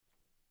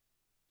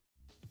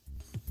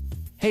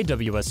Hey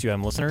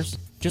WSUM listeners,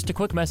 just a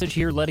quick message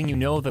here letting you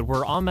know that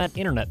we're on that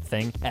internet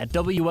thing at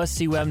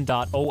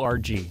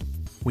WSUM.org.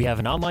 We have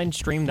an online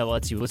stream that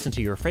lets you listen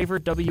to your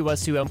favorite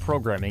WSUM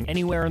programming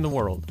anywhere in the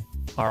world.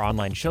 Our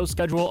online show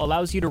schedule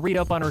allows you to read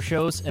up on our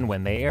shows and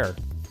when they air.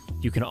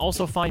 You can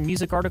also find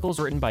music articles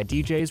written by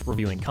DJs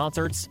reviewing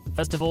concerts,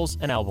 festivals,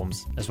 and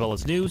albums, as well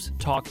as news,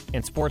 talk,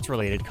 and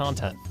sports-related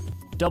content.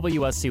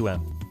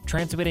 WSUM,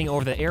 transmitting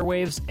over the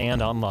airwaves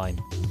and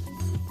online.